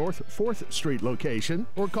at our North 4th Street location,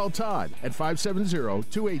 or call Todd at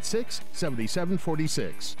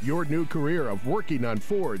 570-286-7746. Your new career of working on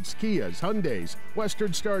Fords, Kias, Hyundais,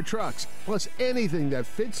 Western Star trucks, plus anything that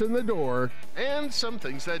fits in the door, and some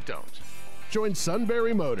things that don't. Join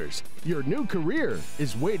Sunbury Motors. Your new career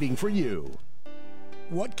is waiting for you.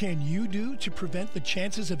 What can you do to prevent the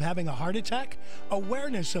chances of having a heart attack?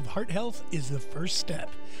 Awareness of heart health is the first step.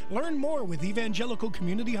 Learn more with Evangelical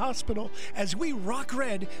Community Hospital as we rock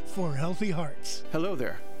red for healthy hearts. Hello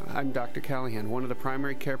there. I'm Dr. Callahan, one of the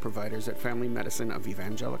primary care providers at Family Medicine of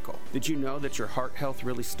Evangelical. Did you know that your heart health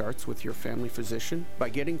really starts with your family physician? By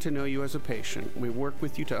getting to know you as a patient, we work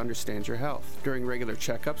with you to understand your health. During regular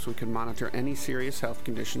checkups, we can monitor any serious health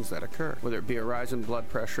conditions that occur, whether it be a rise in blood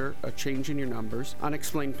pressure, a change in your numbers,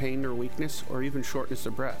 unexplained pain or weakness, or even shortness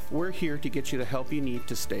of breath. We're here to get you the help you need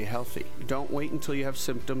to stay healthy. Don't wait until you have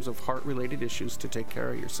symptoms of heart-related issues to take care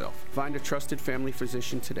of yourself. Find a trusted family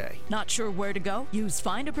physician today. Not sure where to go? Use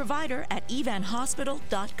Find a Provider at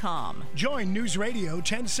evanhospital.com. Join News Radio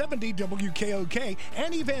 1070 WKOK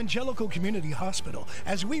and Evangelical Community Hospital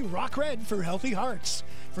as we rock red for healthy hearts.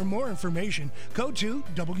 For more information, go to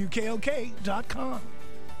WKOK.com.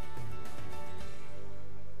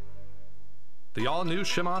 The all-new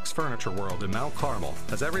Shimock's Furniture World in Mount Carmel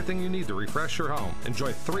has everything you need to refresh your home.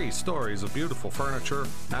 Enjoy 3 stories of beautiful furniture,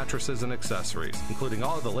 mattresses, and accessories, including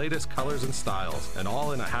all of the latest colors and styles, and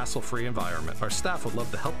all in a hassle-free environment. Our staff would love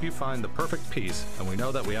to help you find the perfect piece, and we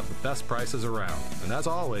know that we have the best prices around. And as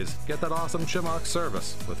always, get that awesome Shimock's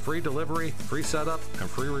service with free delivery, free setup, and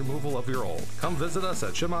free removal of your old. Come visit us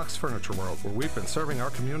at Shimock's Furniture World, where we've been serving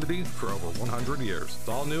our community for over 100 years. It's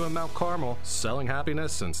all new in Mount Carmel, selling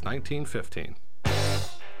happiness since 1915.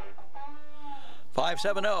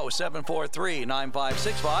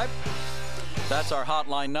 570-743-9565. That's our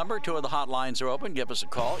hotline number. 2 of the hotlines are open. Give us a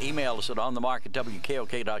call. Email us at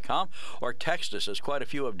onthemark@wkok.com or text us, as quite a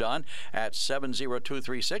few have done, at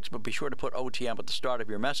 70236. But be sure to put OTM at the start of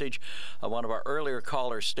your message. One of our earlier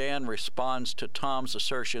callers, Stan, responds to Tom's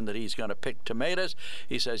assertion that he's going to pick tomatoes.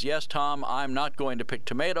 He says, yes, Tom, I'm not going to pick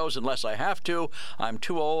tomatoes unless I have to. I'm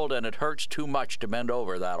too old and it hurts too much to bend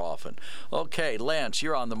over that often. Okay, Lance,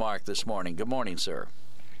 you're on the mark this morning. Good morning, sir.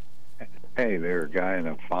 Hey there, guy, and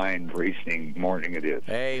a fine bracing morning it is.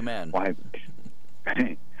 Amen. Why?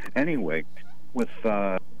 Anyway, with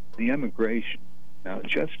the immigration, now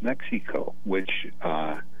just Mexico, which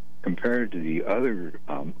compared to the other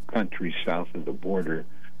countries south of the border,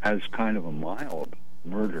 has kind of a mild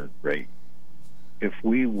murder rate. If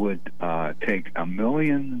we would take 1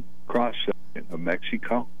 million cross-section of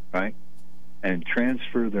Mexico, right, and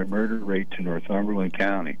transfer their murder rate to Northumberland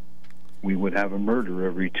County, we would have a murder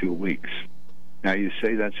every 2 weeks. Now, you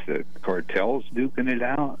say that's the cartels duking it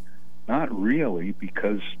out? Not really,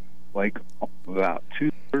 because like about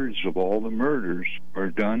 2/3 of all the murders are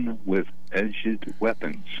done with edged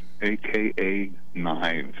weapons, a.k.a.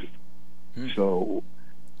 knives. So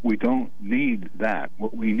we don't need that.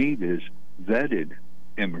 What we need is vetted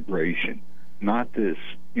immigration, not this,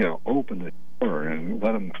 open the door and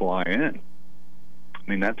let them fly in. I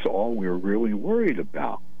mean, that's all we're really worried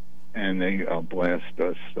about. And they blast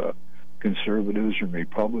us conservatives and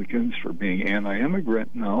Republicans for being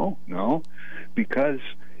anti-immigrant. No, because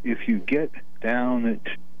if you get down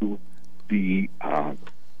to the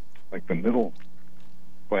like the middle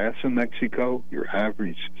class in Mexico, your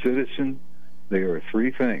average citizen, they are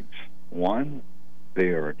 3 things. 1,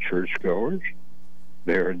 they are churchgoers.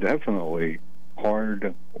 They are definitely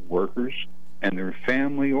hard workers, and they're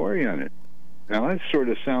family-oriented. Now, that sort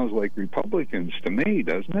of sounds like Republicans to me,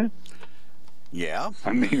 doesn't it? Yeah.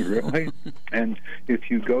 I mean, really? And if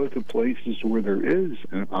you go to places where there is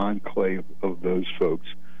an enclave of those folks,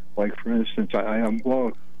 like, for instance,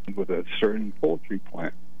 with a certain poultry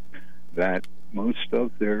plant that most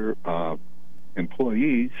of their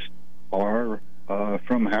employees are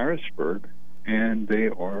from Harrisburg, and they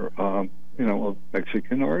are, of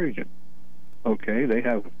Mexican origin. Okay, they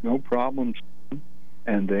have no problems,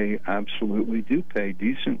 and they absolutely do pay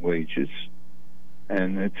decent wages,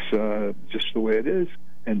 and it's just the way it is.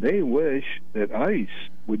 And they wish that ICE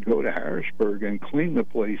would go to Harrisburg and clean the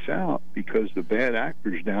place out, because the bad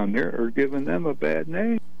actors down there are giving them a bad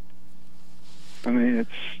name. I mean,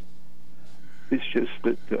 it's just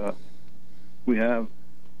that we have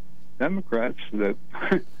Democrats that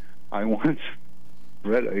I once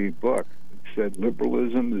read a book that said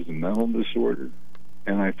liberalism is a mental disorder,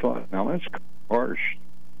 and I thought, now that's harsh.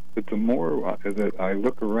 But the more that I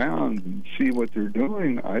look around and see what they're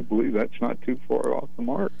doing, I believe that's not too far off the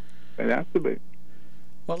mark. It has to be.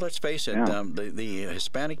 Well, let's face it, the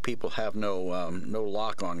Hispanic people have no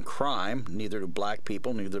lock on crime, neither do black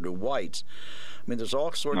people, neither do whites. I mean, there's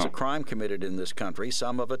all sorts of crime committed in this country.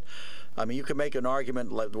 Some of it, I mean, you can make an argument.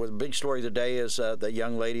 The big story today is the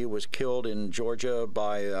young lady who was killed in Georgia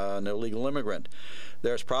by an illegal immigrant.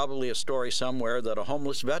 There's probably a story somewhere that a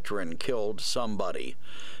homeless veteran killed somebody.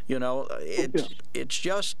 You know, it's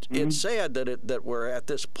just it's sad that we're at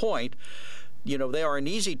this point. You know, they are an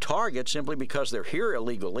easy target simply because they're here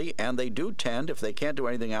illegally, and they do tend, if they can't do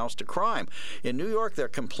anything else, to crime. In New York, they're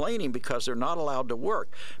complaining because they're not allowed to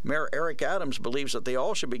work. Mayor Eric Adams believes that they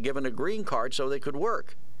all should be given a green card so they could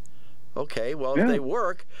work. Okay, well, if they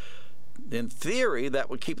work, in theory,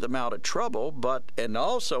 that would keep them out of trouble, and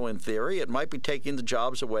also in theory, it might be taking the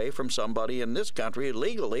jobs away from somebody in this country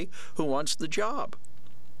illegally who wants the job.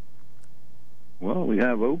 Well, we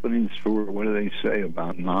have openings for, what do they say,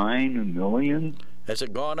 about 9 million? Has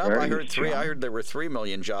it gone up? I heard 3. I heard there were 3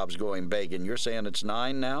 million jobs going bacon. You're saying it's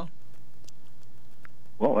 9 now?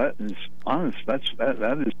 Well, that is honest. That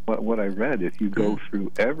is what I read. If you go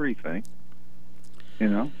through everything,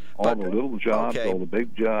 all the little jobs, all the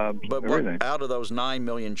big jobs, everything. But out of those 9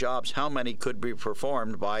 million jobs, how many could be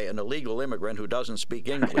performed by an illegal immigrant who doesn't speak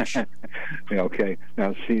English? Okay.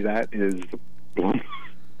 Now, see, that is the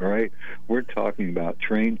all right, we're talking about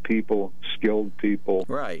trained people, skilled people,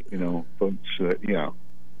 right? Folks.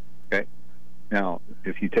 Okay. Now,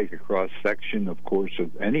 if you take a cross section, of course, of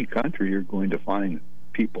any country, you're going to find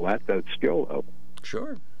people at that skill level.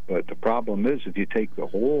 Sure. But the problem is, if you take the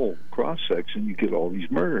whole cross section, you get all these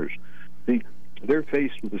murders. They're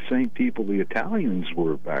faced with the same people the Italians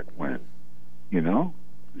were back when.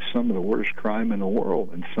 Some of the worst crime in the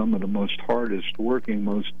world, and some of the most hardest working,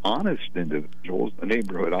 most honest individuals, the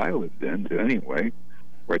neighborhood I lived in anyway,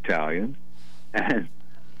 were Italians, and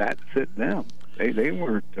that fit them. They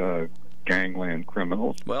weren't gangland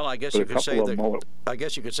criminals. Well, I guess you could say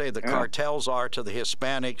the cartels are to the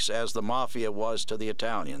Hispanics as the mafia was to the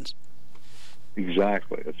Italians.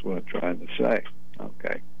 Exactly. That's what I'm trying to say.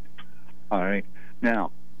 Okay. All right.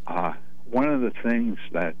 Now, one of the things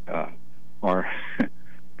that our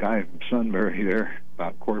guy from Sunbury there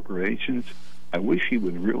about corporations, I wish he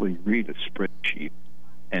would really read a spreadsheet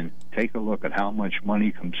and take a look at how much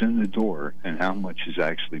money comes in the door and how much is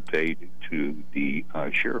actually paid to the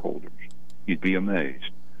shareholders. You'd be amazed.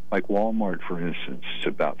 Like Walmart, for instance, is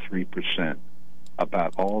about 3%.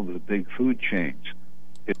 About all the big food chains,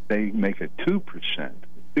 if they make a 2%,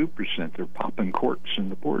 they're popping corks in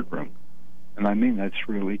the boardroom. And I mean, that's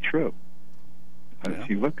really true. If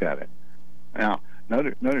you look at it. Now,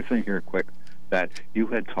 another thing here, quick, that you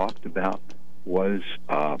had talked about was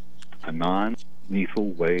a non-lethal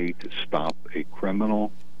way to stop a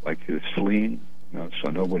criminal like his fleeing, so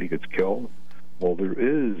nobody gets killed. Well, there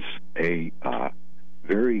is a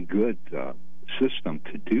very good system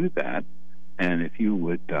to do that, and if you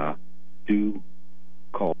would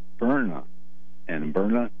call Byrna, and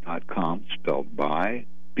Byrna.com, spelled BYRNA.com.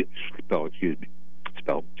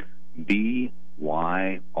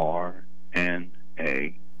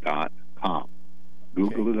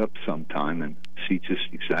 Google it up sometime and see just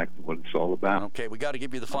exactly what it's all about. Okay, we got to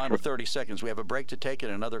give you the final 30 seconds. We have a break to take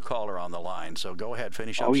and another caller on the line, so go ahead,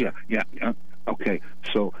 finish up. Oh, sir. Yeah. Okay,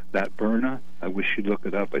 so that Byrna, I wish you'd look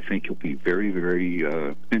it up. I think you'll be very, very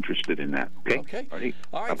interested in that. Okay?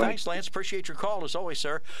 All right, thanks, Lance. Appreciate your call, as always,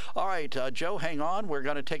 sir. All right, Joe, hang on. We're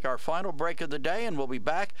going to take our final break of the day, and we'll be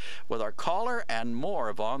back with our caller and more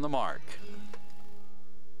of On the Mark.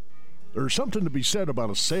 There's something to be said about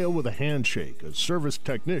a sale with a handshake, a service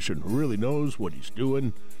technician who really knows what he's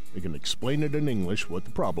doing. They can explain it in English what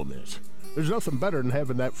the problem is. There's nothing better than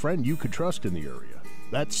having that friend you could trust in the area.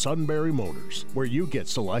 That's Sunbury Motors, where you get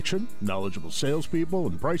selection, knowledgeable salespeople,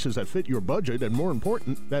 and prices that fit your budget, and more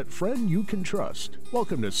important, that friend you can trust.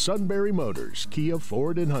 Welcome to Sunbury Motors, Kia,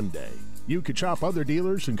 Ford, and Hyundai. You could shop other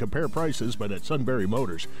dealers and compare prices, but at Sunbury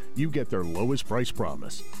Motors, you get their lowest price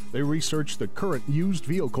promise. They research the current used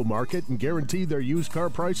vehicle market and guarantee their used car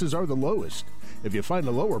prices are the lowest. If you find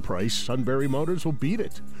a lower price, Sunbury Motors will beat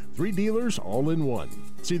it. 3 dealers all in one.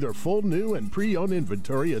 See their full new and pre-owned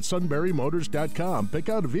inventory at sunburymotors.com. Pick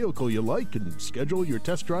out a vehicle you like and schedule your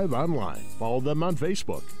test drive online. Follow them on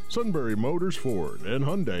Facebook. Sunbury Motors Ford and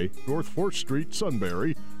Hyundai, North 4th Street,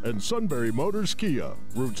 Sunbury, and Sunbury Motors Kia,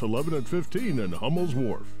 routes 11 and 15 in Hummel's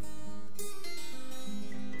Wharf.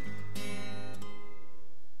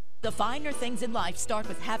 The finer things in life start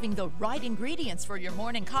with having the right ingredients for your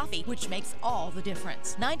morning coffee, which makes all the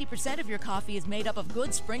difference. 90% of your coffee is made up of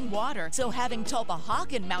good spring water, so having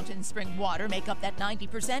Tulpehocken Mountain Spring Water make up that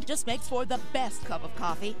 90% just makes for the best cup of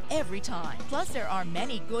coffee every time. Plus, there are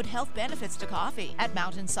many good health benefits to coffee. At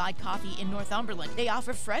Mountainside Coffee in Northumberland, they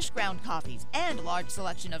offer fresh ground coffees and a large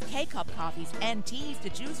selection of K-Cup coffees and teas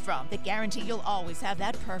to choose from that guarantee you'll always have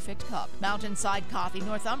that perfect cup. Mountainside Coffee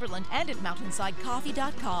Northumberland and at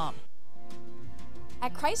mountainsidecoffee.com.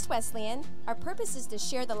 At Christ Wesleyan, our purpose is to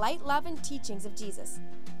share the light, love, and teachings of Jesus.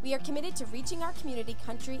 We are committed to reaching our community,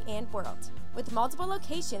 country, and world. With multiple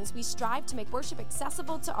locations, we strive to make worship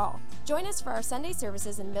accessible to all. Join us for our Sunday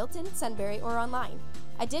services in Milton, Sunbury, or online.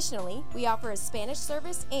 Additionally, we offer a Spanish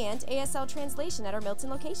service and ASL translation at our Milton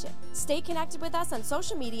location. Stay connected with us on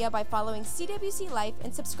social media by following CWC Life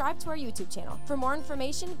and subscribe to our YouTube channel. For more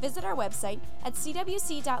information, visit our website at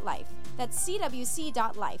cwc.life. That's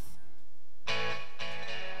cwc.life.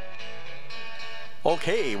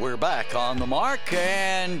 Okay, we're back on the mark,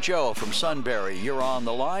 and Joe from Sunbury, you're on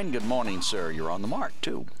the line. Good morning, sir. You're on the mark,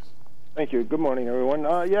 too. Thank you. Good morning, everyone.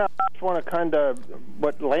 I just want to kind of,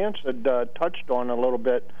 what Lance had touched on a little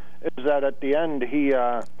bit, is that at the end he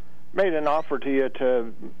made an offer to you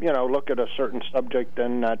to, look at a certain subject,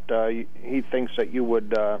 and that he thinks that you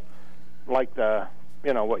would like the,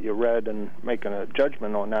 what you read and making a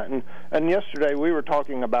judgment on that. And yesterday we were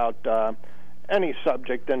talking about any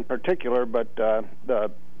subject in particular, but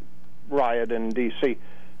the riot in D.C.,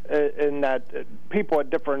 in that people at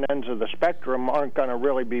different ends of the spectrum aren't going to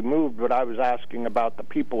really be moved, but I was asking about the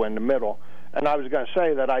people in the middle. And I was going to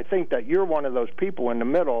say that I think that you're one of those people in the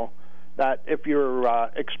middle that if you're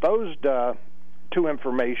exposed to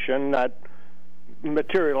information that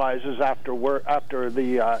materializes after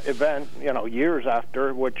the event, years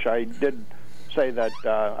after, which I did say that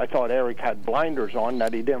I thought Eric had blinders on,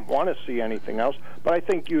 that he didn't want to see anything else. But I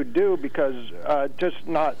think you do, because just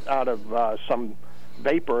not out of some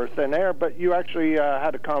vapor or thin air, but you actually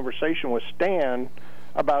had a conversation with Stan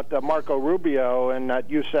about Marco Rubio, and that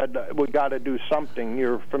you said we got to do something.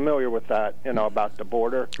 You're familiar with that, about the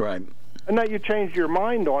border. Right. And that you changed your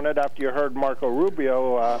mind on it after you heard Marco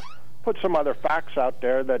Rubio put some other facts out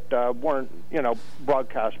there that weren't,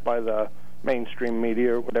 broadcast by the mainstream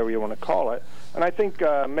media, or whatever you want to call it. And I think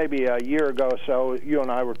maybe a year ago or so, you and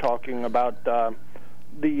I were talking about the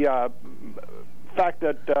fact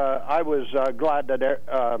that I was glad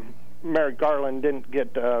that Merrick Garland didn't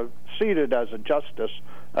get seated as a justice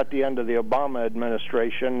at the end of the Obama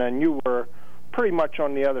administration, and you were pretty much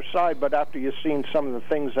on the other side. But after you've seen some of the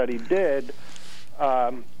things that he did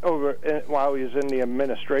while he was in the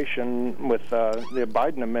administration with the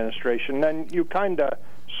Biden administration, then you kind of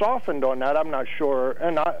softened on that. I'm not sure,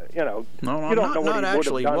 and you don't know what he would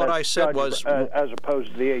have done. What I said was, as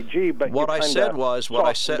opposed to the AG, but what I said was, may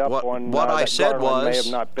have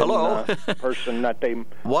not been hello, the person that they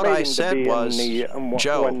what made I him said to be was,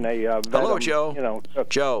 Joe, when they hello, Joe,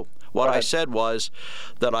 Joe. What I ahead. said was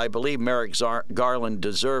that I believe Merrick Garland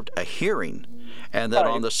deserved a hearing, and that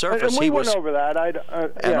on the surface and we went over that.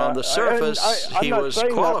 On the surface he was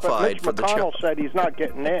qualified for the job. McConnell said he's not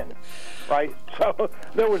getting in, right? So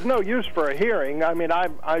there was no use for a hearing. I mean,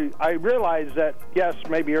 I realize that, yes,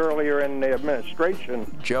 maybe earlier in the administration,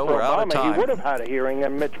 Joe, for we're Obama, out of time. he would have had a hearing,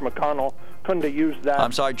 and Mitch McConnell couldn't have used that.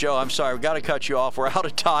 I'm sorry, Joe. I'm sorry. We've got to cut you off. We're out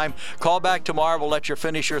of time. Call back tomorrow. We'll let you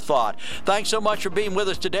finish your thought. Thanks so much for being with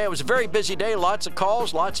us today. It was a very busy day. Lots of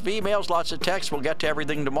calls, lots of emails, lots of texts. We'll get to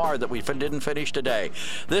everything tomorrow that we didn't finish today.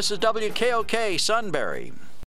 This is WKOK Sunbury.